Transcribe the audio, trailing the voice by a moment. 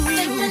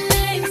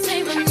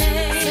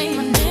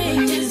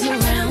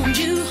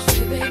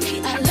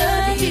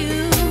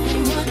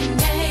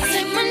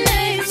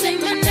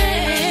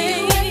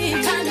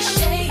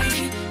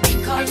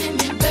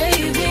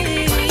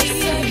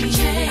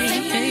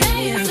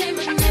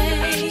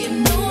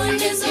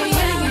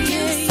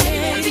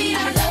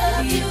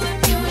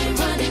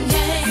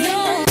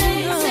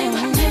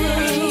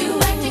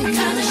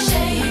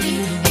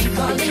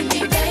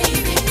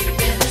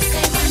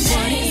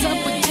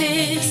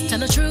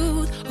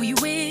Who you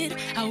with?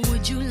 How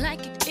would you like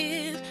it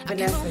if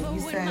Vanessa, you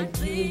said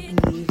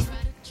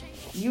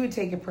you would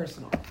take it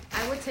personal.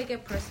 I would take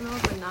it personal,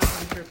 but not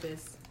on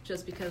purpose.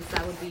 Just because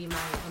that would be my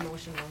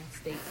emotional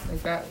state.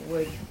 Like that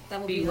would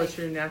be what like,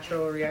 your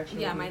natural reaction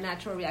would be. my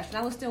natural reaction.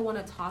 I would still want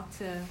to talk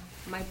to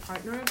my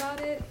partner about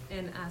it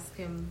and ask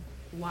him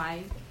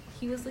why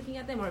he was looking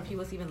at them, or if he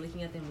was even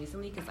looking at them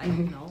recently, because I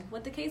don't know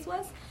what the case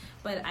was.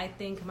 But I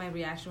think my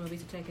reaction would be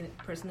to take it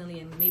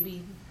personally and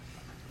maybe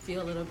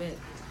feel a little bit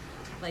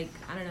like,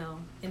 I don't know,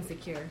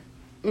 insecure.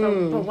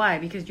 But why?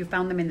 Because you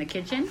found them in the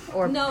kitchen?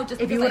 Or no,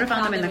 just if you would have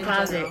found them in the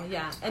closet. General,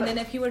 yeah. And then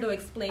if he were to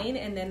explain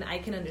and then I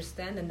can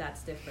understand, then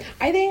that's different.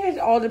 I think it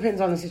all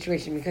depends on the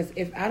situation, because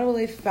if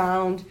Adelaide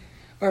found,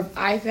 or if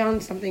I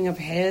found something of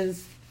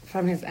his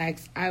from his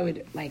ex, I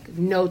would like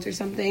notes or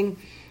something.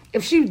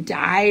 If she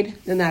died,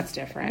 then that's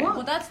different.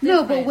 Well, that's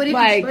No, different. but what if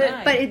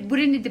Like-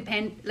 wouldn't it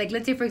depend? Like,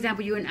 let's say, for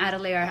example, you and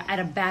Adelaide are at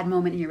a bad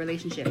moment in your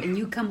relationship, and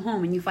you come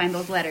home and you find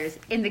those letters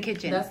in the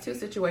kitchen. That's too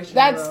situational.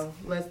 That's-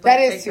 Let's that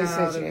take is too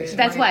out of it. situational.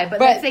 That's why. But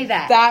But let's say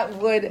that. that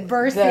would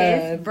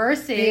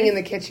Versus being in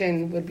the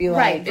kitchen would be like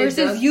right. Versus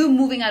does- you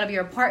moving out of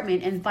your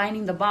apartment and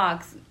finding the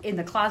box in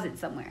the closet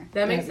somewhere.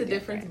 That makes That's a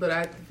difference, but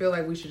I feel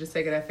like we should just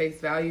take it at face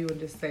value and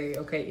just say,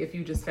 okay, if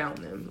you just found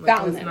them. Like,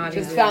 found let's them, not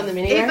just even- found them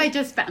anywhere. If I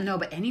just found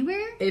but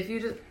anywhere. If you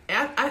just,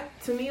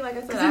 to me, like I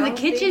said, Because I in the don't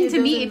think kitchen, it to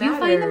me, doesn't if you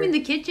find them matter. in the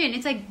kitchen,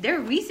 it's like they're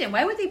recent.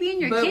 Why would they be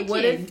in your But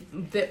kitchen?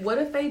 what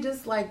if they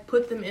just like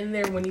put them in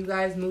there when you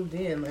guys moved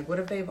in? Like, what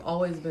if they've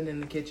always been in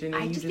the kitchen?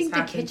 And I you just think the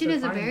happened kitchen to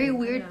is a find very them?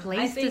 weird Yeah.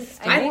 place to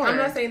store. I'm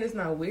not saying it's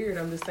not weird.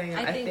 I'm just saying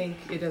I think- think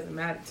it doesn't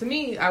matter. To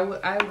me, I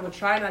would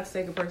try not to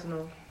take it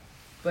personal.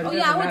 But Oh, it yeah,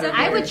 doesn't I would matter.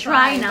 definitely- I would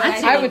try not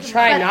to. I would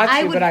try not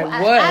to, but I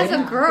would. As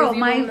a girl, 'Cause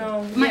you my don't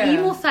know. my Yeah.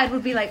 emo side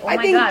would be like, oh I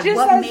my think god, just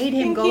what as made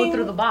him go thinking-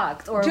 through the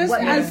box, or just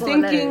what made as him pull the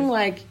thinking letters?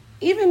 like,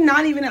 even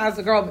not even as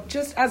a girl, but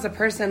just as a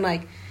person,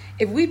 like,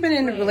 if we've been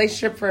in a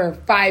relationship for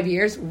 5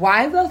 years,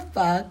 why the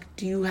fuck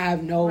do you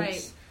have notes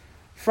Right.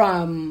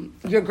 from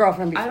your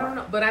girlfriend before? I don't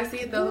know, but I see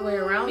it the other way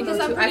around. Because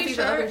though, I'm too. I pretty see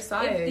sure the other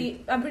side.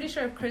 I'm pretty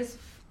sure if Chris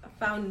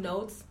found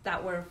notes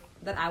that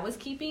I was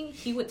keeping,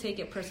 he would take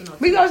it personal. too.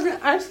 Because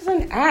I'm just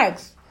an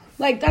ex.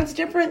 Like, that's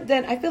different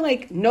than, I feel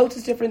like notes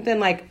is different than,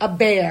 like, a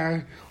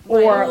bear.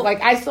 Or, Right.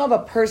 like, I still have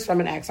a purse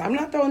from an ex. I'm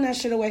not throwing that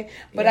shit away.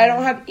 But I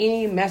don't have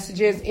any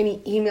messages, any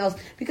emails.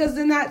 Because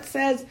then that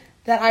says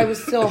that I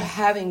was still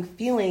having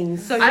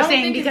feelings. So I you're don't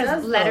saying think it because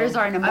does, letters though.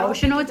 are an I don't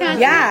emotional think it does.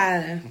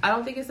 attachment? Yeah. I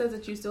don't think it says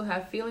that you still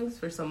have feelings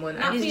for someone.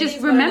 Not It's feelings,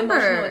 just but an remember.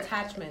 emotional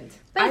attachment.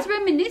 But it's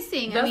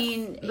reminiscing. I That's-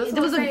 mean, that's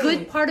there what was I'm a saying.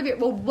 good part of it.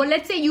 Well,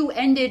 let's say you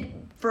ended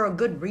for a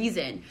good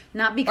reason,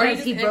 not Or you because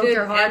just he broke ended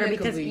your heart or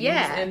because amicably. You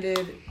just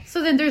ended.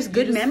 So then there's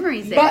good just-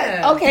 memories there. But,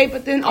 Yeah. okay,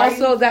 but then Are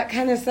also you- that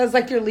kind of says,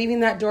 like, you're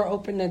leaving that door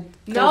open to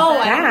No, go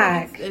I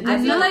back. don't. I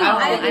feel like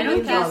I don't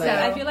think think so.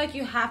 I feel like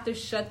you have to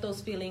shut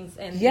those feelings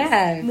and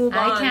Yeah. just move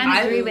I on.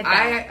 can't agree with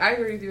that. I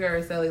agree with you,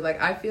 Araceli.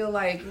 Like, I feel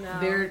like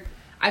No.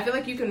 I feel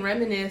like you can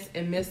reminisce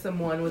and miss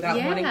someone without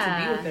wanting to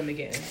Yeah. be with them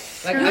again.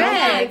 Like, Correct.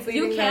 I don't feel like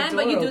You leaving that can,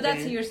 but you door do that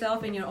open. to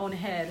yourself in your own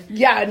head.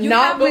 Yeah, You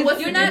not have- with... But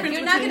what's You're the not- difference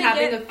you're not between gonna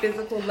having get- a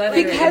physical letter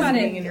Think Because about and it.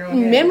 being in your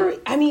own head? memory,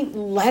 I mean,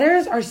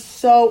 letters are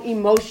so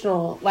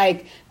emotional.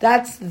 Like,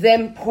 that's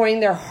them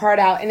pouring their heart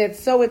out. And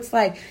it's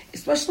like,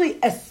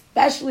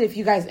 especially if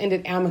you guys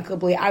ended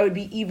amicably, I would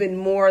be even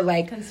more,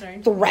 like,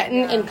 Concerned.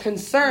 threatened Yeah. and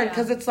concerned. Yeah.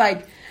 Because it's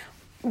like,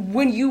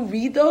 when you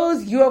read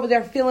those, you over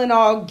there feeling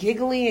all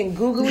giggly and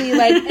googly,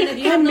 like, And if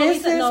you I have no miss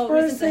reason,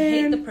 this to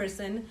hate the person.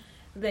 person,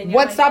 then you're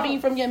What's like, stopping oh, you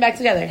from getting back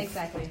together?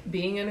 Exactly.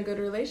 Being in a good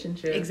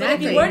relationship. Exactly.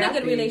 But if you were in a good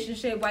Happy.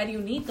 relationship, why do you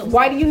need those?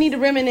 Why do things? you need to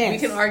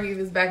reminisce? We can argue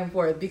this back and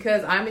forth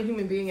because I'm a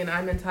human being and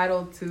I'm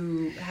entitled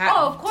to have.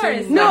 Oh, of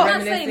course. No, I'm not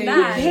reminiscing saying You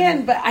that.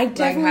 can, but I Like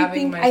definitely having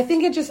think my- I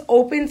think it just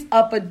opens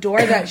up a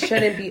door that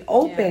shouldn't be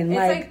open. It's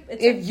like, like-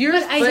 it's if like- you're,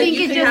 But I But think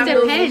you it can just have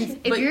those depends. issues-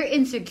 If but- you're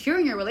insecure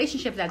in your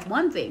relationship, that's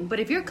one thing. But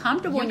if you're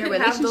comfortable in You your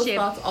can have those relationship,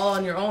 thoughts all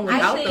on your own I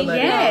without say the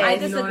letter. yes. I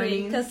You know what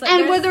disagree. mean? 'Cause,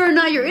 and whether or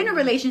not you're in a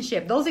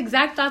relationship, those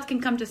exact thoughts can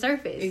come to surface.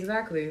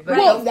 Exactly. But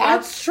well, those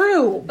that's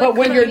true. But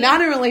when for you're me-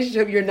 not in a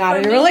relationship, you're not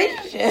in a for me-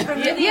 relationship. For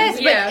me,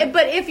 Yes, Yeah.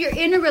 but if you're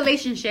in a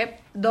relationship,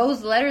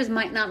 those letters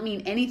might not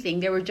mean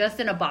anything. They were just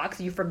in a box.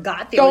 You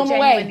forgot they Throw were 'em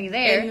away. genuinely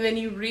there. And then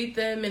you read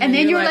them, And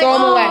then you're like, Throw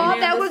 'em away. oh, man,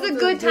 that this was a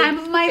was good time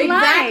of my life.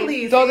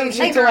 Exactly. Throw them See,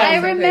 shits Like, away. I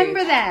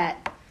remember that.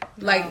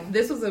 Like,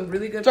 this was a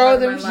really good Throw part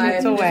them of my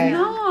life. shits away.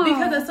 No.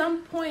 Because at some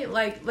point,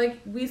 like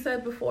we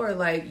said before,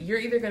 like, you're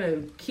either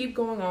gonna keep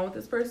going on with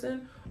this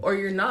person or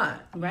you're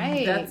not.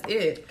 Right. That's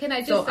it. Can I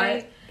just So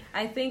say,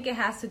 I think it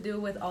has to do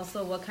with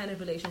also what kind of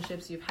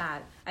relationships you've had.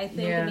 I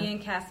think Yeah. me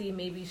and Cassie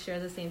maybe share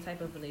the same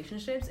type of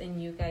relationships,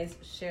 and you guys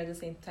share the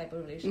same type of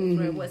relationships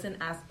where it wasn't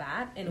as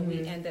bad, and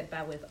we ended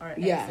bad with our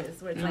Yeah.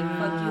 exes, where it's like,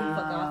 fuck you,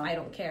 fuck off, I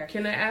don't care.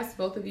 Can I ask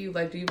both of you,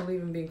 like, do you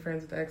believe in being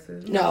friends with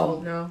exes?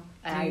 No. No?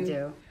 I you?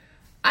 do.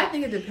 I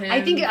think it depends.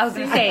 I think I was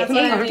gonna say That's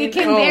what I it mean.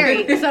 can Oh.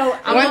 vary. So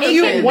Once it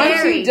you can once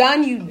vary. you're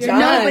done, you done.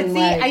 No, but see,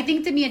 like- I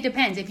think to me it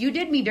depends. If you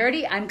did me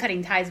dirty, I'm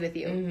cutting ties with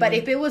you. But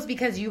if it was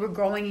because you were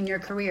growing in your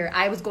career,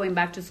 I was going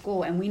back to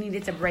school, and we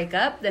needed to break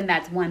up, then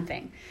that's one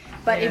thing.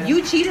 But Yeah. if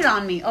you cheated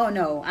on me, oh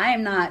no, I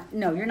am not.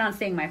 No, you're not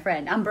staying my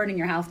friend. I'm burning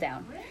your house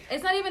down.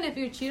 It's not even if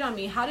you cheat on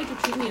me. How did you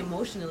treat me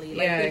emotionally?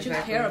 Like, Yeah, did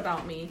exactly. you care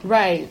about me?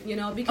 Right. You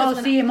know, because Oh,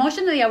 when see,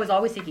 emotionally, I was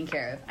always taken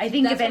care of. I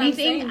think That's if what I'm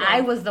anything, saying, though.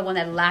 I was the one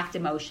that lacked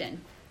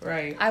emotion.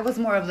 Right. I was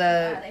more of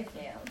the God, I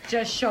failed.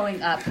 just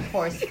showing up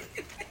horse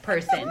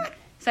person.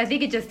 So I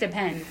think it just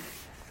depends.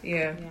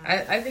 Yeah.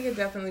 I think it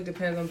definitely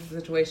depends on the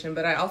situation,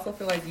 but I also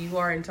feel like you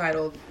are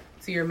entitled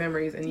to your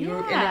memories, and and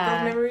if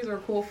Yeah. those memories are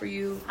cool for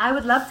you, I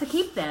would love to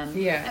keep them.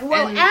 Yeah.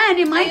 Well, and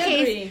in my I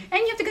case, agree. and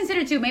you have to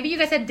consider too, maybe you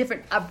guys had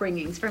different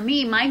upbringings. For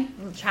me, my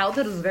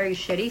childhood was very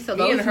shitty. So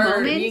me those and her,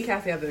 moments. me and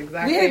Cassie have the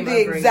exact We same had the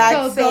upbringing. exact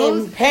So same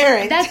those-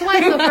 parents. That's why.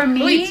 So for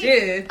me, We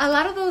did. a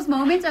lot of those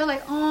moments are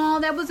like,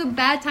 oh, that was a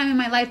bad time in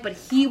my life, but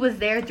he was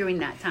there during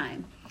that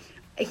time.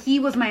 He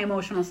was my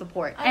emotional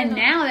support. I don't And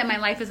know. now that my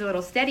life is a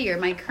little steadier,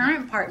 my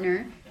current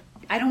partner,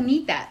 I don't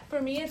need that. For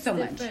me, it's so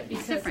much. different It's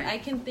because different. I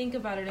can think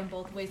about it in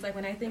both ways. Like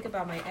when I think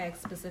about my ex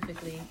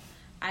specifically,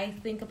 I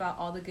think about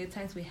all the good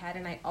times we had,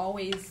 and I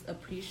always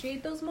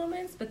appreciate those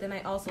moments. But then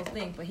I also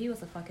think, but he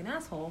was a fucking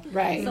asshole.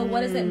 Right. So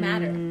what does it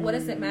matter? What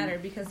does it matter?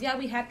 Because yeah,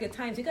 we had good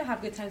times. You could have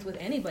good times with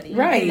anybody,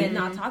 Right. And then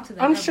not talk to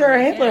them. I'm ever sure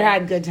Hitler again.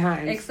 had good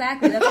times.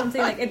 Exactly. That's what I'm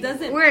saying. Like it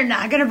doesn't. We're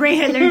not gonna bring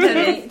Hitler into to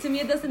this. me, to me,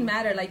 it doesn't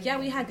matter. Like, yeah,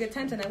 we had good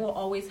times, and I will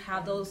always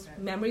have those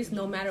memories,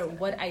 no matter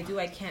what I do.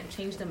 I can't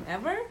change them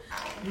ever.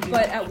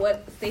 But at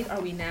what state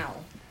are we now?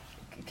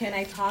 Can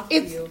I talk to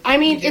It's. you? I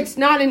mean, it's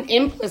not an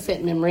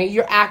implicit memory.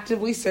 You're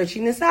actively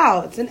searching this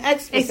out. It's an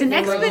explicit It's an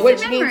memory, explicit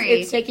which memory.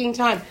 means it's taking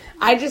time.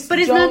 I just. But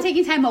it's don't, not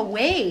taking time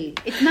away.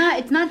 It's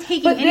not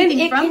taking But then anything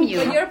it from can-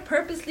 you. But you're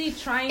purposely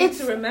trying It's-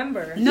 to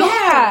remember. No,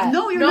 Yeah.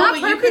 no, you're No, not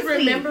but you purposely. could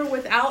remember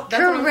without.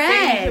 That's what I'm saying. You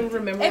Correct. can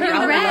remember If you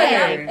without the remember,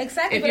 letter.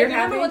 exactly. If But you're if you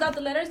remember having, without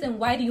the letters, then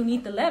why do you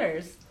need the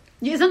letters?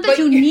 It's not that But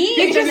you need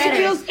It the just letters.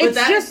 feels. But It's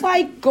that- just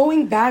like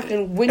going back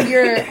and when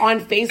you're on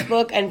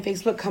Facebook and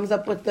Facebook comes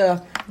up with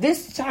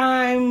this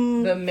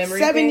time The memory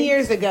 7 thing?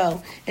 years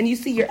ago, and you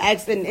see your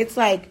ex, and it's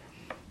like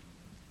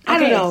I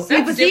don't Okay, know. see,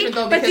 That's but see- different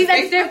though, but see, because that's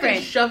Facebook is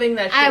different. Shoving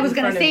that shit I was in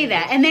gonna front of say you.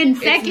 that, and then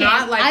second,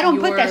 not like I don't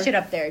put that you're- shit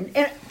up there.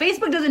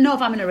 Facebook doesn't know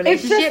if I'm in a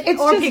It's relationship just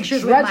or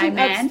pictures with my dredging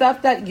up man.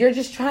 stuff that you're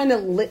just trying to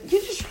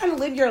you're just trying to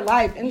live your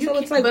life, and You so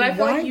can- it's like but I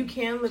feel why? like you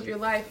can live your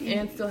life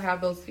and still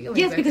have those feelings.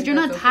 Yes, I because think you're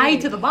not that's tied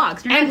okay. to the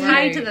box. You're not And-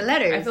 tied to the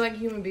letters. I feel like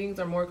human beings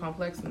are more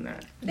complex than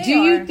that. They do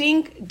you are.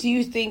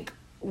 think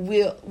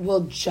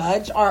we'll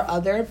judge our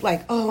other,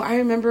 like, oh, I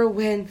remember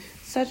when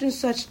such and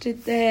such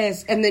did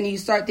this, and then you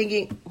start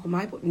thinking, well,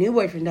 my new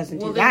boyfriend doesn't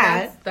Well, do then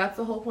that. that's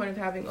the whole point of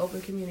having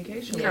open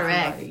communication with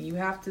Correct. somebody. You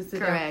have to sit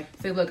down,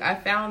 Correct. say, look, I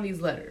found these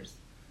letters.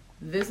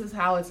 This is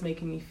how it's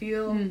making me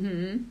feel.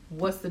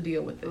 What's the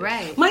deal with it?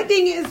 Right. My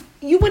thing is,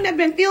 you wouldn't have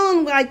been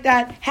feeling like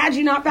that had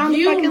you not found the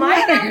You fucking might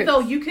letters. have, though.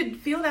 You could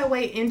feel that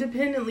way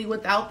independently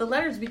without the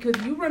letters because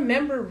you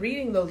remember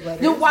reading those letters.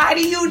 Then why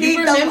do you need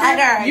the remember,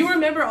 letters? You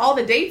remember all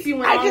the dates you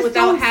went I on just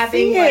without don't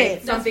having see like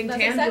it. something That's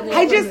tangible. exactly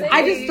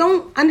I what just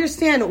don't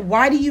understand,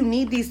 why do you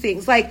need these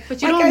things? Like,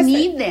 But you like don't I said-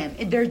 need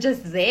them. They're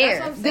just there.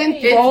 That's what I'm Then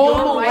saying. It's throw your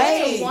them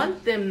right away. to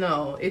want them,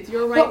 though. It's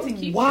your right But to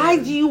keep why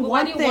them. do you But why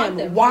want do you want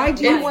them? them? Why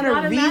do you It's want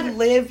not to a matter-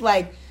 relive?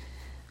 Like,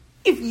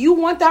 if you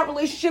want that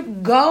relationship,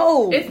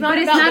 go. It's not But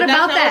it's about, not but that's about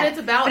not that. what it's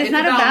about. But it's It's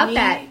not about me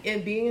that.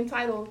 and being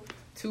entitled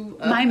to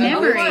My a good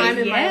memory, time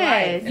in my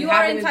yes. life. and You are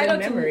having a good entitled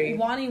memory. to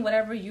wanting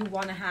whatever you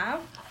want to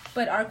have,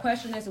 but our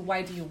question is,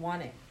 why do you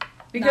want it?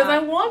 Because Nah. I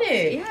want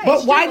it. Yeah, But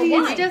it's why just do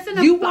you? it's just in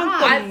a You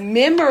box. want the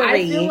memory.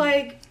 I feel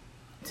like,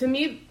 to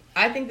me,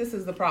 I think this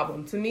is the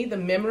problem. To me, the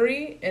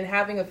memory and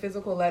having a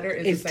physical letter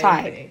is It's the same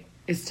tied. thing.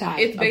 It's tied.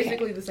 It's Okay.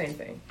 basically the same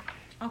thing.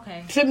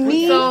 Okay. To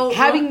me, So,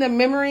 having the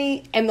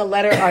memory and the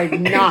letter are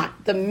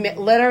not. The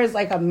letter is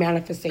like a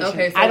manifestation.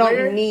 Okay, so I don't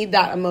we're- need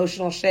that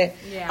emotional shit.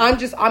 Yeah. I'm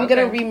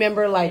gonna Okay.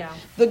 remember like Yeah.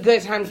 the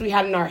good times we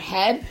had in our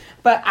head,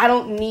 but I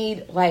don't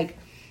need like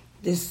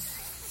this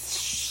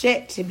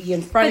shit to be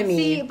in front of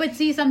me. But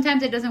see,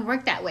 sometimes it doesn't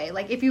work that way.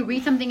 Like if you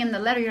read something in the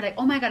letter, you're like,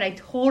 oh my god, I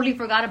totally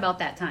forgot about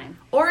that time.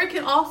 Or it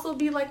can also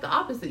be like the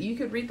opposite. You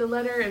could read the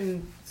letter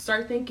and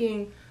start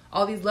thinking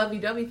all these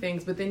lovey-dovey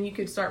things, but then you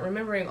could start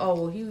remembering, oh,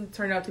 well, he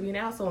turned out to be an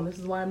asshole, and this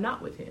is why I'm not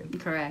with him.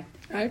 Correct.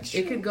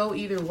 It could go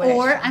either way.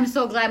 Or I'm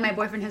so glad my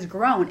boyfriend has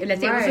grown.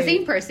 Let's say it was the Right.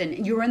 same person.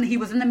 He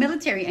was in the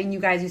military, and you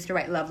guys used to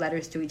write love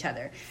letters to each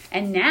other.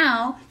 And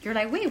now you're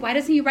like, wait, why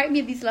doesn't he write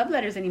me these love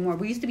letters anymore?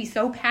 We used to be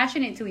so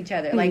passionate to each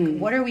other. Like,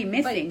 what are we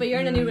missing? But you're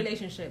in a new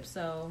relationship,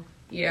 so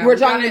yeah, We're we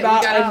talking gotta-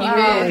 about we gotta keep a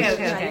it. marriage.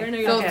 Okay. yeah, you're in a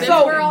new So relationship. since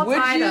So, we're all would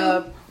tied you-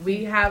 up,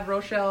 we have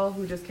Rochelle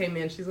who just came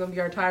in. She's gonna be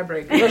our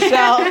tiebreaker.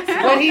 Rochelle,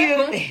 what do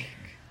you?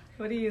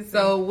 What do you say?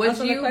 So would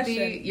Also the you question.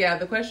 be? Yeah,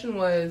 the question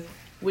was,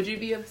 would you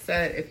be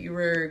upset if you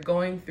were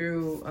going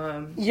through?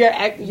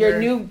 Your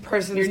new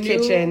person's your new-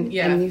 kitchen,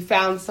 yeah. and you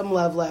found some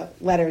love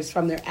letters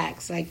from their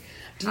ex. Like,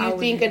 do How you would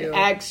think you an feel?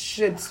 ex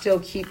should still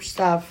keep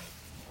stuff?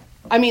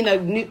 I mean,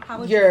 How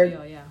would your you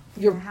feel? Yeah.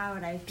 your How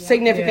would I feel?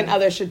 significant Yeah.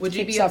 other should Would you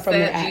keep be stuff upset? from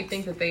their Do you ex.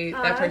 think that I'd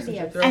that person be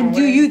should upset. throw and away?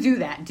 do you do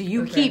that? Do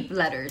you Okay. keep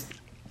letters?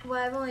 Well,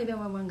 I've only been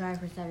with one guy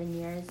for 7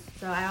 years,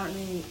 so I don't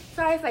really.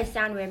 Sorry if I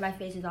sound weird. My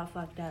face is all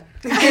fucked up.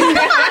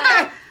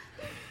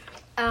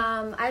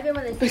 I've been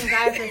with the same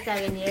guy for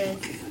 7 years,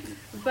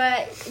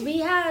 but we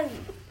had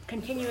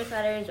continuous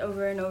letters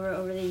over and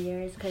over the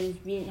years because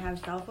we didn't have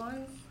cell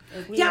phones.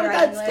 Like, we Yeah, were but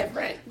that's writing letters.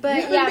 different. But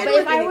You haven't yeah, been but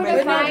with if I were to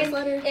anybody.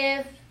 find,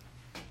 if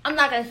I'm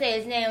not gonna say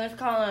his name, let's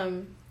call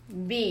him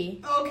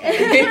B.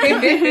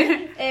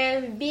 Okay.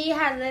 If B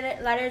had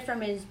letters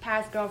from his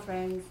past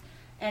girlfriends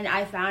and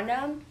I found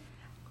them,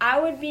 I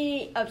would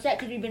be upset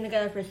because we've been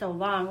together for so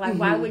long. Like,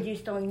 why would you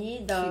still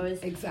need those?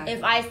 Exactly.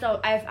 If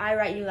I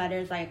write you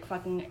letters like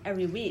fucking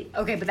every week.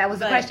 Okay, but that was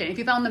the But- question. If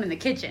you found them in the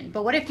kitchen,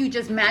 but what if you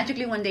just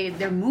magically one day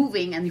they're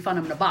moving and you found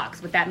them in a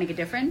box? Would that make a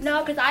difference? No,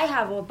 because I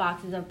have old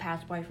boxes of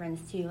past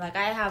boyfriends too. Like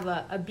I have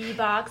a B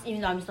box, even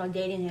though I'm still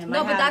dating him.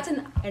 No, I but have that's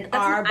an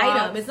R box.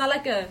 item. It's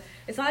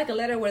not like a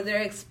letter where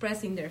they're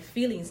expressing their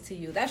feelings to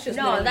you. That's just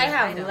No, literally they an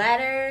have item.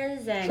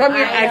 letters and From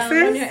your items. exes?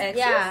 From your exes?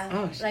 Yeah,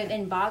 Oh, shit. like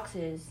in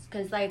boxes.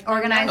 Because like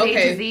Organized A to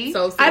Okay, Z?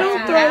 so I don't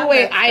Yeah. throw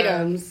away that's,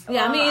 items.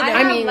 Yeah, me Well, either.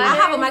 I mean- I have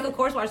a letters. Michael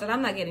Kors watch that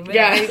I'm not getting rid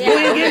Yeah, of. you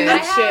ain't getting I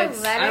that have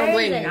shit. letters I don't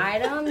blame and you.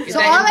 items. So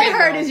That all you I pay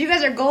heard for. is you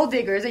guys are gold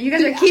diggers and you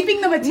guys are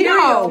keeping the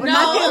material. but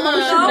not the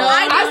emotional. No,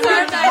 I I deserve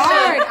worked that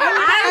hard. shit.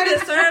 I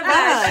deserve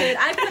that shit.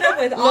 I put up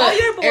with all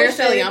your Look, bullshit.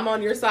 Araceli, I'm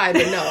on your side,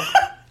 but no.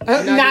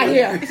 Not doing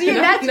here. it. See,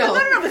 that's, No.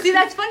 no. But see,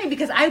 that's funny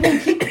because I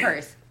won't keep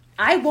hers.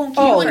 I won't keep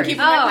Oh. hers. Keep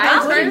it Oh, like I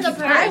that. wouldn't I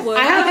surprise. would.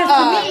 I have Because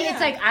to a, me, it's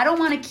like I don't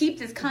want to keep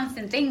this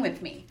constant thing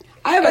with me.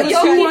 I have a You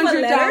don't keep a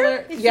 $200.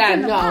 letter? Yeah,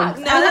 in the no. box.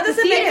 No, I that have to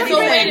doesn't see make it any So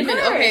every wait a day.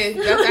 minute. Okay,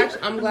 that's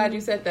actually, I'm glad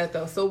you said that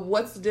though. So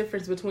what's the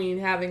difference between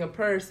having a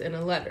purse and a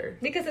letter?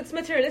 Because it's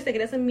materialistic. It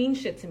doesn't mean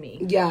shit to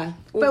me. Yeah.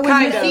 But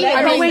when you see it,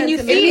 I but mean, when you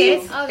sentimental. see it,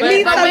 Okay. But But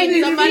means when something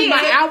you to see me,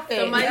 my it, outfit.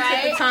 Somebody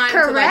Right? took the time to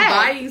like Correct.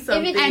 buy you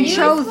something. and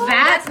useful, chose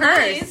that That's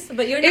purse. nice,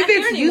 but you're If not here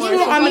it's anymore.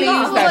 useful, so I'm fuck gonna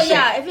off. use that Well, shit.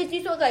 yeah, if it's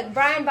useful, like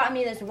Brian bought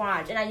me this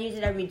watch and I use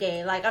it every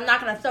day. Like I'm not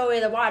gonna throw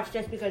away the watch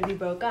just because we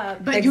broke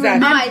up. But Exactly. you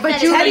remember. I But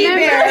said you it. Teddy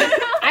remember. bear.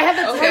 I have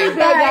a Okay. teddy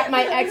bear that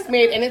my ex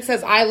made, and it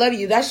says "I love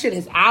you." That shit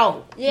is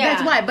out. Yeah,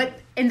 That's why. But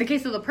in the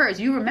case of the purse,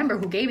 you remember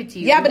who gave it to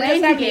you. Yeah, but it when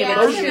doesn't have he any gave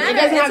emotion. it to It you.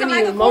 doesn't have It's a any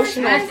Michael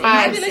emotional Kors dress.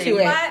 ties Maybe to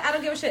it. I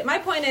don't give a shit. My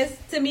point is,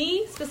 to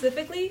me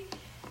specifically,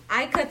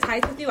 I cut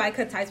ties with you. I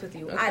cut ties with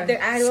you. Okay.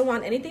 I don't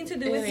want anything to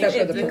do with you. Except for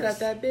If the you, purse. got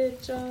that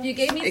bitch on. you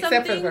gave me Except for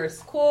something the purse.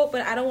 cool,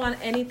 but I don't want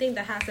anything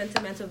that has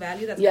sentimental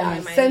value. That's Yeah, gonna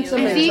remind And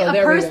sentimental. see, So a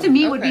there we purse go. to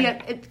me would be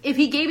Okay. if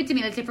he gave it to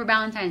me, let's say for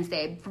Valentine's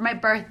Day, for my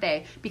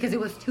birthday, because it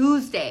was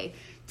Tuesday.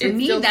 To It's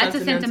me, still that's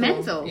a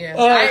sentimental. Yeah,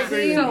 Oh, I I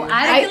agree. with So you.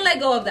 I I can let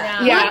go of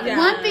that. Yeah.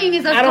 one thing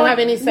is us I don't going, have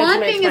any sentiments.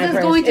 one thing to is my us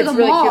purse. going to It's the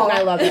really mall. cute and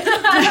I love it.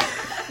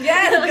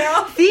 Yes,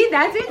 girl. See,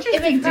 that's if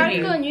interesting it's to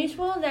practical me. and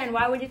useful, then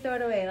why would you throw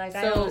it away? Like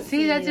I So- don't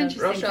See, that's the-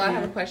 interesting. Rochelle, I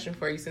have a question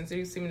for you. Since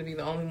you seem to be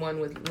the only one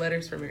with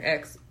letters from your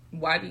ex,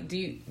 why do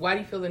you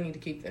feel the need to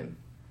keep them?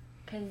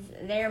 Because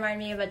they remind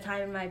me of a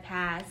time in my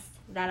past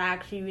that I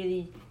actually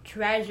really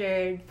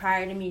treasured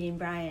prior to meeting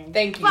Brian.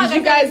 Thank you. Fuck, Did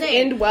you I guys said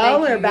end well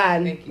Thank or you.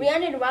 bad? Thank you. We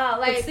ended well. But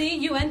Like see,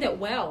 you ended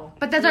well.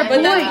 But that's our Yeah,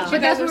 point. but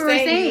But that's what we're You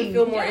saying.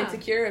 feel more Yeah.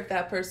 insecure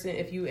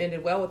if you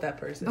ended well with that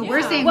person. But we're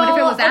Yeah. saying, what if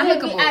it was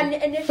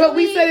amicable? But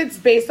we said it's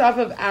based off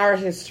of our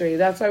history.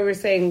 That's why we're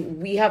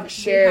saying we have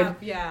shared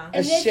Yeah.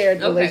 a shared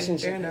Okay,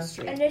 relationship fair enough.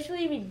 history.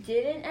 Initially, we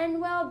didn't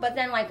end well, but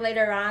then like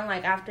later on,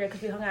 like after,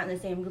 because we hung out in the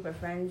same group of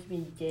friends,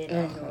 we did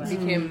end well.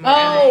 Became more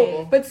Oh,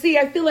 amicable. but see,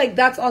 I feel like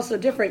that's also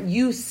different.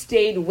 You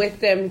stayed with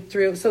them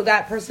through, so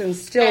that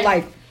person's still And-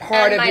 like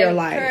part and of your my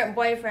life. current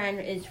boyfriend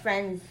is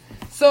friends.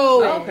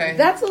 So Okay.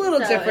 that's a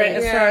little So, different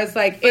as yeah. far as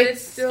like But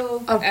it's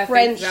still a at face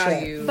friendship.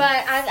 value. But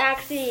I've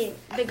actually,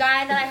 the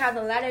guy that I have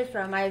the letters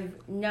from, I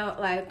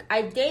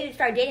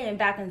started dating him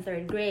back in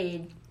 3rd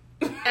grade.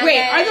 And Wait,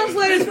 then- are those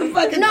letters from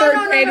fucking No, third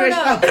no, no, grade no, or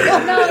no. something?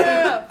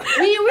 No.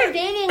 We were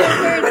dating in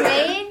 3rd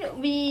grade.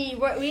 We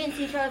didn't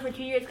see each other for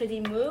 2 years because he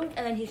moved,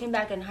 and then he came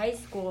back in high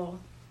school,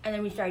 and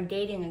then we started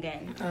dating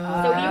again. So we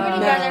were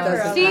together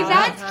for a See, long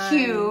that's time.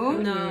 cute.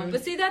 No,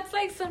 but see, that's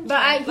like some.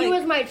 But he like,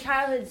 was my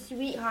childhood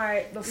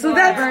sweetheart before. So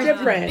that's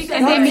different. Because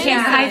And then Okay. became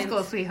a Yeah. high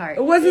school sweetheart.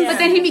 It wasn't. Yeah. But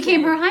then he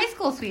became her high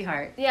school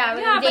sweetheart. Yeah, Yeah,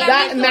 we but dated.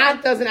 That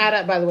math doesn't add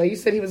up, by the way. You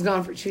said he was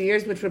gone for 2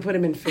 years, which would put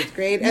him in 5th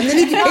grade, and then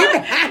he came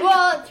back.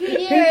 Well, 2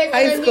 years.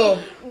 High and then school.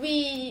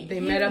 We They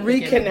met up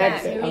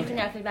Reconnected. Yeah, we Okay.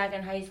 reconnected back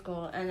in high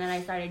school, and then I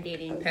started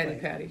dating.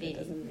 Patty.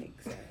 dating.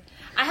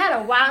 I had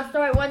a wild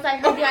story once I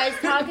heard you guys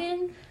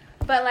talking,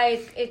 but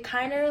like it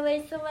kind of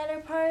relates to the letter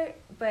part,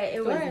 but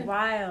it was ahead.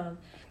 wild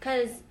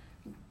because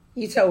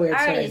You tell weird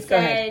I already stories. Go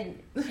ahead.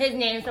 said his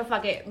name, so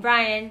fuck it,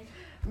 Brian.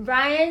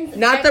 Brian's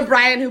Not the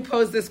Brian who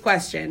posed this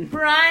question.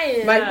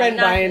 Brian. My friend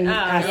not- Brian Oh,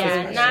 asked this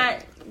yeah, question. not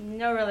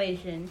no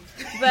relation,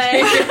 but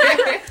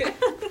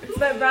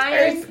but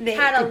Brian First name.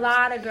 had a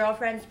lot of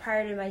girlfriends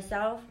prior to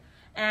myself,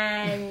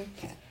 and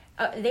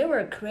they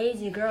were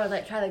crazy girls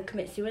that tried to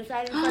commit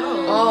suicide in front of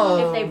him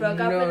Oh, if they broke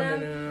up no, with no,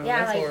 him. no, Yeah,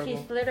 that's like horrible.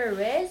 she slit her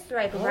wrist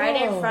like right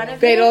in front of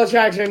Fatal him.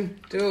 attraction.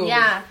 Dude.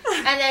 Yeah,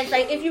 and then it's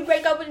like if you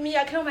break up with me,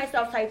 I kill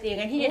myself type thing.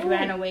 And he just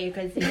ran away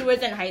because he was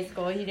in high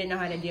school. He didn't know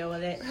how to deal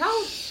with it.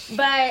 How?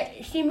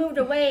 But she moved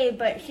away,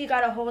 but she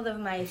got a hold of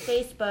my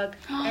Facebook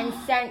and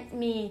sent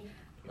me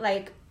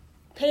like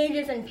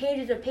pages and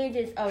pages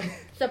of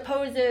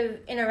supposed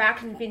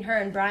interactions between her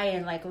and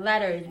Brian, like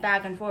letters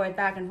back and forth,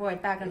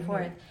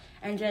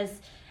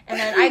 and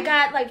then I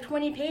got like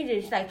 20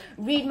 pages. Like,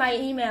 read my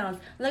emails.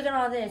 Look at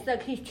all this.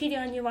 Look, he's cheating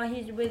on you while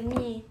he's with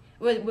me.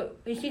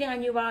 He's cheating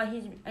on you while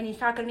he's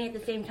talking to me at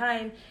the same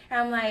time. And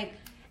I'm like,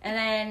 and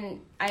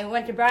then I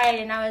went to Brian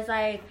and I was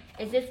like,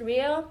 is this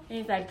real? And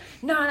he's like,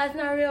 no, that's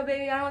not real,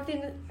 baby.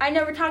 I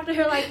never talked to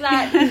her like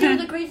that. She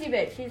was a crazy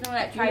bitch. She's the one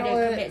that tried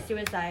to commit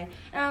suicide.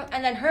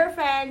 And then her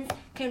friends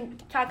came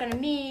talking to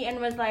me and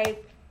was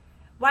like,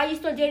 why are you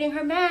still dating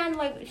her man?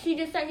 Like, she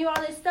just sent you all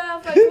this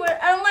stuff. Like, what? And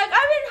I'm like,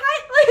 I'm in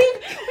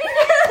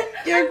high,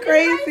 like, You're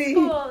crazy.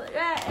 High school.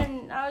 Yeah,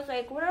 and I was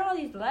like, where are all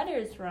these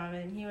letters from?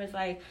 And he was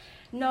like,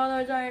 no,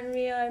 those aren't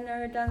real. I've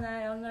never done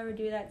that. I'll never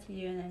do that to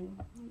you. And then,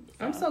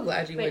 I'm so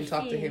glad you went and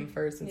talked to him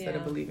first instead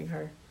of Yeah. believing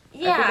her.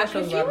 yeah, shows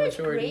because a she lot of was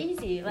maturity.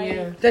 crazy. Like,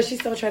 Yeah. Does she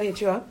still try to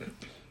hit you up?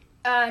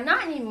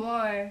 not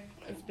anymore.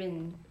 It's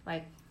been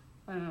like,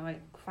 I don't know, like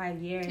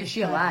 5 years. Is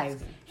she but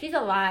alive? She's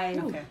alive.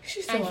 Okay.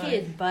 She's And still she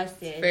is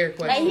busted. Fair Like,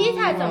 question. he's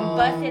had some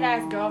busted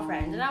ass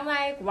girlfriends, and I'm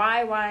like,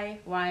 why?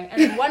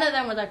 And then one of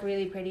them was like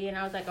really pretty, and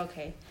I was like,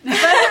 okay, but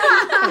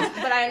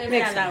I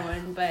understand that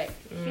one. But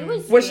she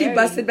was. Was she scary.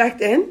 busted back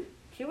then?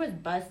 She was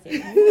busted. She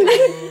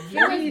Maybe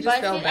you was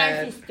just felt busted,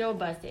 bad. and she's still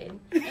busted.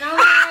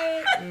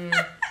 And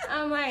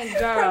I'm like,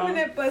 girl.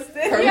 busted.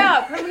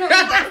 Yeah, permanently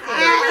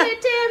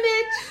busted.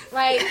 Damage.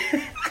 Like,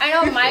 I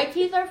know my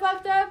teeth are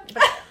fucked up,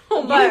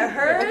 but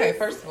hers Okay,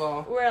 first of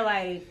all, were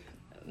like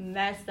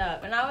messed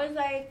up, and I was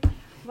like,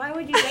 why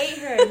would you date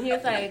her? And he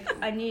was like,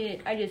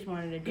 I just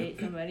wanted to date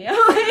somebody. I'm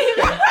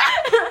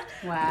like,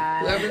 Wow.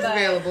 whoever's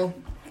available.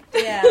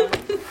 yeah,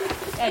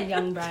 and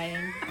young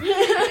Brian.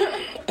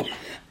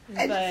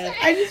 But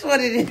I just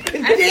wanted to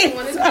I just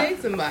wanted to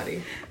date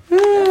somebody.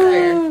 That's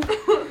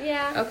fair.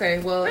 yeah, Okay,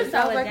 well, We're it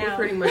sounds solid like now. we're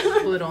pretty much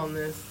split on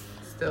this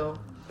still.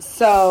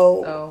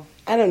 So, So,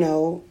 I don't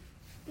know.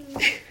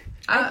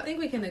 I think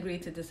we can agree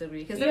to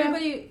disagree because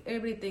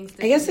everybody thinks.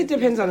 I guess it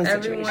depends on the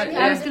Everyone-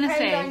 situation. I was gonna depends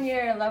say. on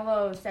your level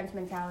of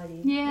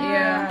sentimentality.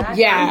 Yeah. that's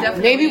Yeah,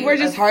 definitely maybe we're a-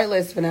 just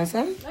heartless, Vanessa.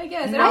 I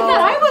guess. I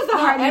thought I was the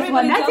heartless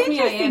Everybody one. That's tells me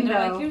I am. interesting,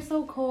 They're though. like, you're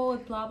so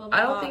cold, blah blah blah.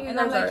 I don't think you and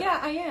I'm guys like, are- yeah,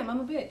 I am. I'm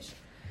a bitch.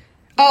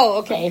 Oh,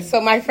 okay.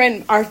 So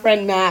our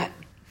friend Matt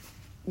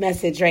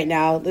message right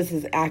now. This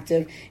is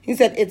active. He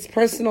said it's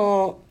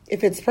personal.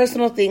 If it's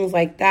personal things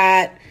like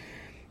that,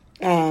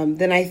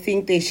 then I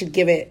think they should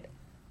give it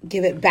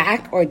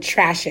back or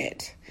trash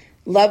it.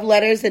 Love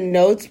letters and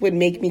notes would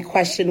make me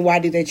question why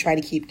do they try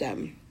to keep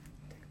them.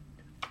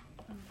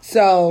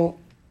 So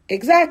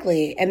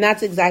exactly, and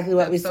that's exactly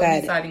what we so said.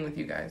 he's siding with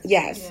you guys.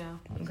 Yes.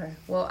 Yeah. Okay.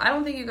 Well, I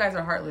don't think you guys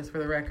are heartless, for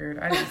the record.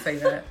 I didn't say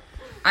that.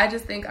 I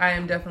just think I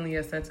am definitely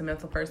a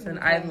sentimental person.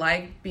 I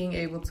like being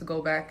able to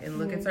go back and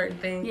look at certain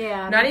things.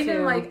 Yeah, Not me even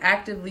too. like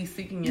actively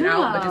seeking it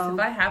out, but just if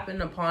I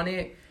happen upon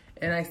it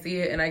and I see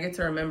it and I get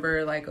to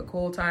remember like a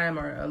cool time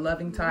or a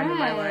loving time in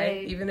my life,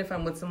 Right. even if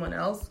I'm with someone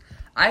else,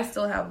 I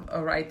still have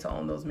a right to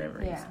own those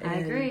memories. Yeah, I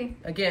And agree.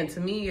 Again,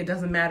 to me, it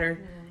doesn't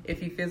matter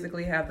if you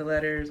physically have the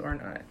letters or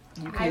not.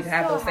 You I can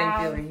have still those same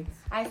have- feelings.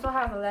 I still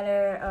have a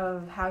letter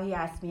of how he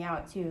asked me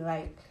out too.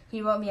 Like,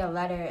 he wrote me a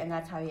letter, and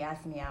that's how he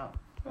asked me out.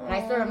 And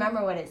I still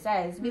remember what it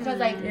says because,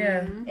 like,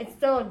 Yeah. it's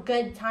still a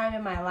good time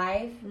in my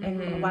life,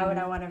 and why would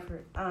I want to?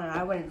 I don't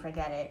know. I wouldn't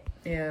forget it.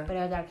 Yeah. But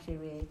it was actually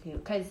really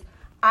cute because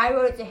I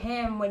wrote it to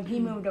him when he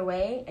moved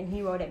away, and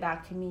he wrote it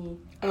back to me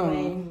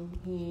when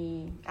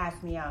he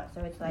asked me out.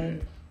 So it's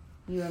like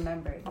you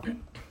remembered.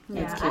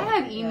 Yeah, cute. I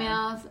have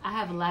emails. I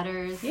have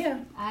letters. Yeah.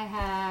 I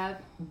have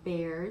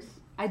bears.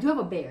 I do have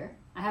a bear.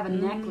 I have a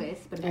necklace,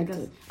 but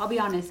because I'll be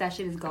honest, that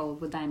shit is gold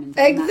with diamonds.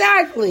 I'm not-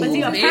 Exactly. But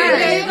see, a There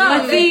purse. you go.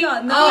 But see,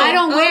 No, I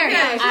don't wear it.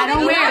 okay. I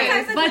don't wear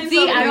it. But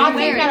see, I I'll don't take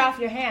wear that it. off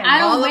your hand.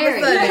 I All don't of a wear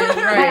it.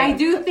 sudden, right. But I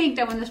do think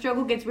that when the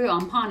struggle gets real,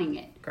 I'm pawning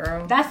it.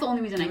 Girl. That's the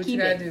only reason Do I what keep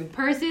you gotta it. do.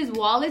 Purses,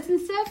 wallets,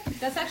 and stuff.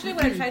 That's actually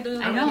what I tried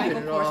doing. I know. Like Keeping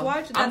a it course all.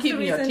 watch. That's I'm keeping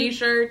the your reason,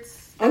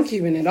 t-shirts. I'm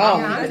keeping it all.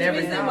 Yeah. That's the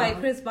everything. reason why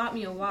Chris bought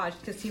me a watch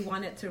because he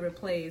wanted to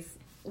replace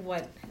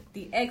what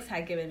the ex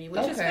had given me, which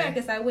is Okay. fair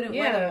because I wouldn't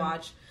wear Yeah. the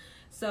watch.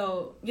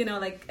 So, you know,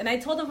 like, and I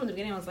told him from the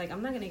beginning, I was like,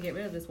 I'm not going to get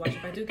rid of this watch.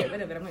 If I do get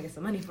rid of it, I'm going to get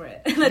some money for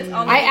it. That's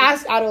all I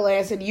asked Adelaide,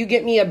 I said, you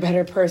get me a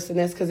better purse than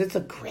this because it's a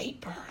great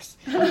purse.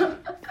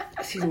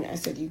 Excuse me. I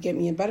said, you get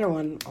me a better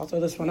one. I'll throw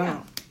this one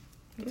out.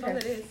 That's all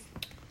it is.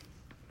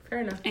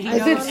 Fair enough. And he I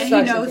did knows, and he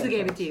such a knows good who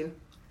gave it purse. to you.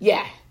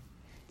 Yeah.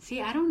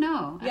 See, I don't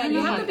know. I Yeah, don't you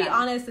know have to about be that.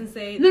 honest and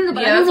say, No,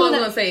 but Yeah, I that's don't know what I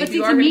that. was gonna say. But If see,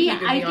 you to are gonna me, keep it,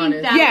 be I think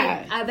honest. that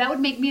Yeah. that would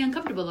make me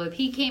uncomfortable. If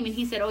he came and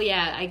he said, "Oh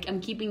yeah, I'm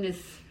keeping this."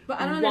 but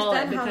I don't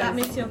wallet understand how that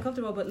because- makes you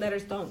uncomfortable, but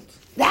letters don't.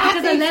 That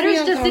Because the makes letter's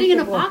me just sitting in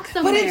a uncomfortable. box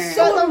somewhere. But it's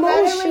so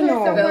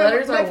emotional. The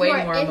letters are much way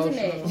more more intimate.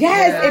 emotional.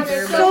 Yes, it's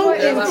they're so much-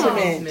 they're a lot more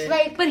intimate.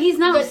 Like, But he's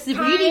not the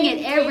reading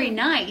it time every thing-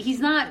 night. He's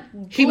not.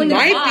 He pulling the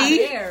might box. be.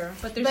 There,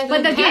 but there's But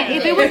still But again,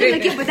 if it was in the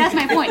kitchen, but that's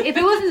my point. If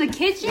it was in the What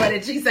kitchen,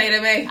 did she say to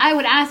me? I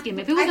would ask him.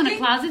 If it was in a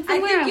closet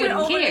somewhere, I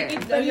wouldn't care.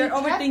 But You're you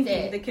kept overthinking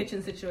it. the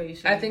kitchen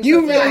situation. I think You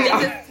so, too. really I think are.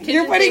 this kitchen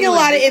You're putting thing a was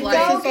lot of just like-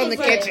 emphasis on the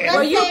kitchen.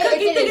 Were you Let's say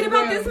cooking it's in thinking his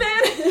about room. this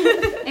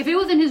man? If it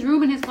was in his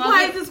room, in his closet,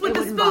 Why is this with it the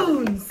wouldn't bother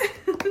me.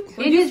 spoons?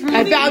 In his room.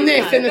 I found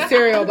this in the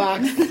cereal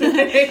box.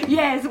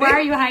 Yes, why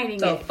are you hiding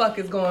The it? fuck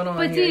is going on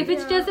But here? see, if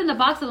it's just in the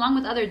box along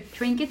with other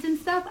trinkets and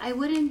stuff, I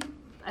wouldn't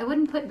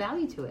put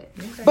value to it.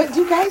 But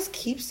do guys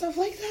keep stuff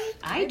like that?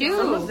 I do.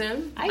 Some of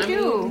them. I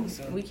do.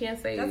 mean, we can't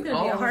say That's gonna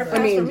all be a of hard them.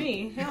 pass I for mean-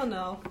 me. Hell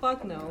no.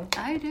 Fuck no.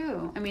 I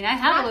do. I mean, I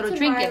have a little Not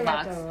to trinket my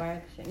box.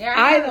 recollection. Yeah,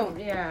 I have- don't-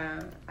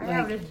 Yeah, I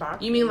have like- this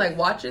box. You mean like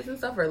watches and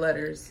stuff or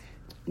letters?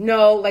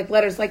 No, like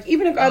letters. Like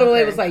even if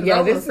Adelaide Okay, was like, 'cause yeah,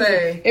 I was this is. gonna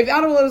say- If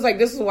Adelaide was like,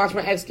 this is a watch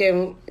my ex gave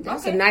him.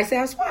 That's a nice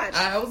ass watch.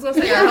 I was gonna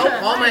say I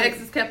hope all my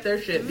exes kept their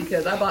shit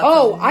because I bought.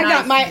 Oh, some I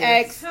got nice my gifts.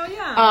 ex. Hell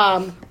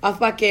yeah. A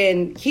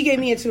fucking. He gave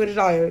me a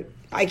 $200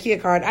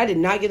 IKEA card. I did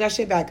not get that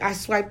shit back. I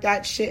swiped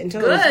that shit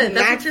until it was Good.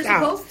 That's what maxed you're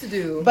out. supposed to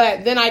do.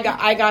 But then I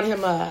got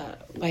him a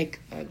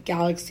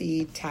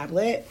Galaxy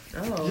tablet.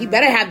 Oh. He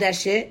better have that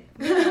shit.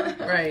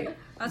 Right.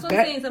 That's what I'm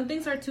Bet- saying. Some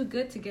things are too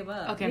good to give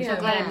up. Okay, I'm Yeah.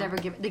 so glad I've never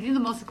given. I think the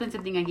most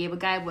expensive thing I gave a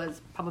guy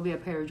was probably a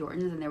pair of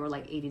Jordans, and they were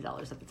like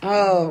 $80 at the time.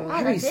 Oh,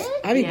 that's it?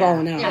 I be Yeah.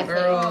 balling out. Yeah.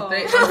 Girl, I'm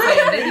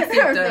saying they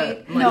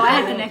received the No, I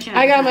had connection.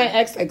 I at got the my time.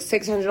 ex like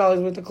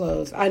 $600 worth of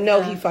clothes. I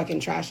know he fucking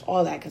trashed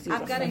all that because he's a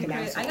I've gotten fucking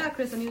Chris. I asshole. got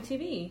Chris a new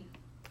TV.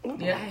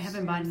 Yeah. I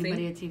haven't bought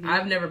anybody a TV.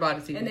 I've never bought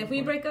a TV. And if we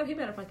before. break up, he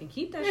better fucking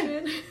keep that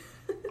shit.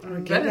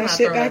 Give Better that not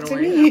shit throw back that to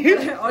away. me. Or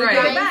Right. get it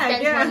Brian back,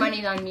 spends yeah. more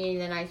money on me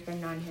than I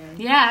spend on him.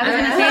 Yeah, I was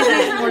gonna say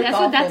that. More That's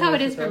how it thoughtful is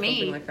to for throw me.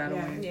 something like that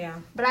away. Yeah.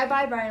 But I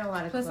buy Brian a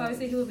lot of Plus, clothes.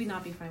 obviously, he would be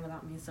not be fine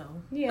without me. So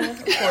Yeah, of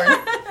course.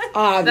 That's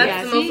That's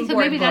Yeah, the see, most so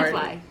maybe important that's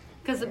part. why.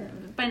 Because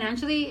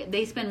financially,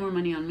 they spend more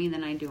money on me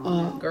than I do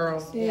on them. Girl.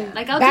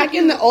 Like I'll back take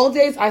in you- the old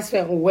days, I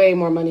spent way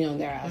more money on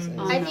their asses.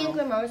 Oh, I no. think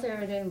the most I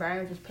ever did in Brian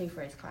was just pay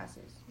for his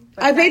classes.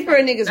 But I paid for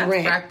a nigga's That's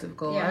rent.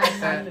 practical. Yeah, I that's like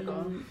that.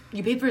 practical.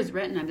 You paid for his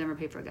rent, and I've never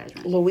paid for a guy's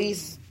rent.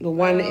 Luis, the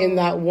one in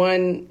that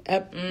one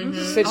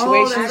situation,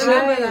 Oh, I that's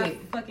remember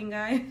right. that fucking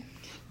guy.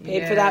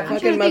 paid for that I'm fucking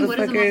trying to think what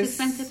is the most motherfucker's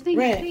expensive thing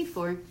I rent. paid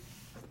for.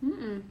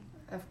 Mm-mm.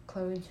 Of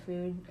clothes,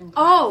 food, and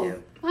Oh,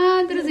 classes.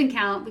 well, that doesn't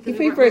count because You we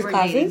paid weren't- for his we were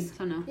dating, classes?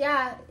 so no.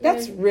 Yeah.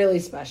 That's it was- really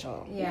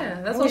special.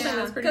 Yeah, that's what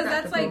that's pretty Because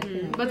that's like.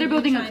 practical. But they're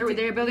building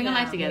they're building a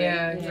life together.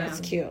 Yeah, That's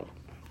exactly. cute.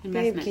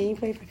 Investment. Babe, can you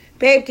pay for?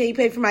 Babe, can you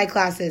pay for my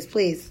classes,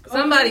 please?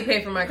 Somebody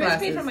pay for my Chris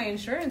classes. paid for my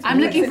insurance. I'm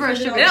looking for a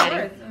sugar $600 daddy.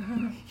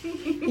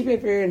 worth. You pay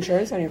for your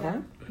insurance on your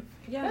car?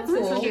 Yeah, That's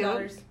that's cool.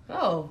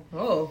 $600.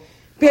 Oh.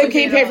 Babe, Okay,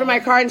 can you pay no. for my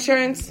car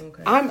insurance?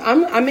 Okay.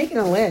 I'm making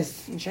a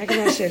list. I'm checking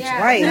that shit Yeah,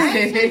 twice. I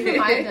pay for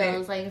my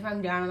bills, like if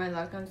I'm down on my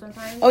luck on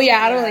sometimes. Oh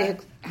yeah, I don't really.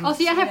 Oh,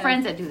 see, I have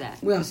friends that do that.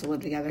 We also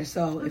live together,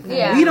 so if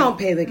Yeah. we don't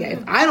pay the gas,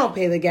 if I don't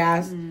pay the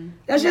gas,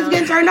 that shit's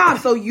getting turned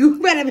off. So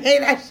you better pay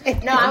that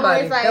shit. No, I'm Somebody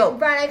always like, help.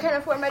 Brian, I can't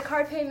afford my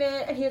car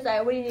payment. And he was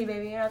like, what do you need,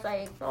 baby? And I was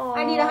like,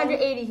 I need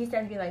 180. He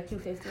sends me like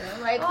 250.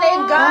 I'm like, thank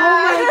Oh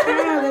God.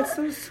 my god, that's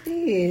so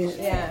sweet.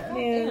 Yeah.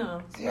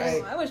 Yeah. Damn.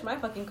 Right. I wish my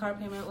fucking car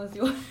payment was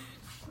yours.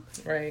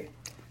 Right.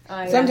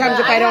 Oh, yeah. Sometimes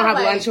But if I don't have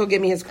like, lunch, he'll give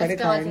me his a credit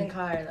skeleton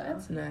card. car, though.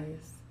 That's nice.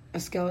 A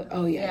skeleton.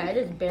 Oh Yeah, yeah. it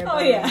is bare Oh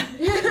bones. yeah.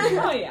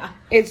 Oh yeah.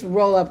 It's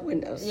roll up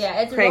windows.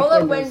 Yeah, it's Crank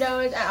roll-up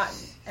windows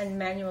and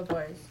manual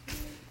doors.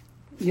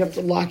 You have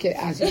to lock it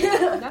as you.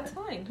 That's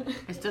fine.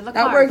 It's still the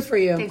That car. works for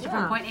you. Takes you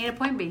from point A to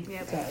point B.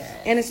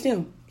 And it's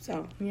new.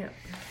 So Yeah.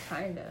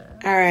 Kinda.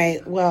 all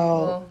right.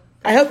 Well, Well,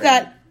 I hope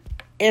that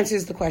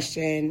answers the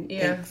question.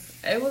 Yeah. Thanks.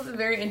 It was a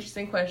very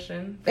interesting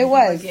question. It Thank you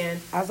was. Again.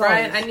 As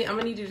Brian, always. I'm going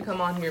to need you to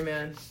come on here,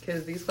 man,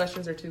 because these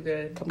questions are too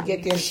good. Come We get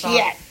need your to talk-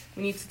 shit.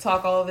 We need to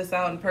talk all of this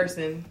out in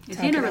person. Is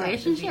he in a Talk about it.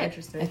 It'd be relationship? I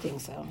interesting.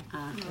 think so.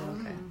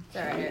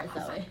 Sorry,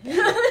 sorry.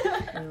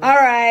 All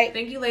right.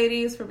 Thank you,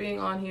 ladies, for being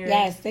on here.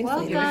 Yes, thanks.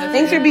 Welcome. ladies.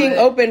 Thanks for being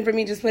open for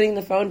me just putting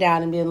the phone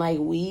down and being like,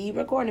 we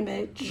recording,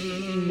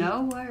 bitch.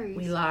 No worries.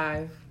 We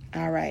live.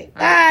 All right.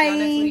 All right, see y'all Bye.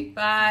 next week.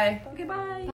 Bye. Okay, bye.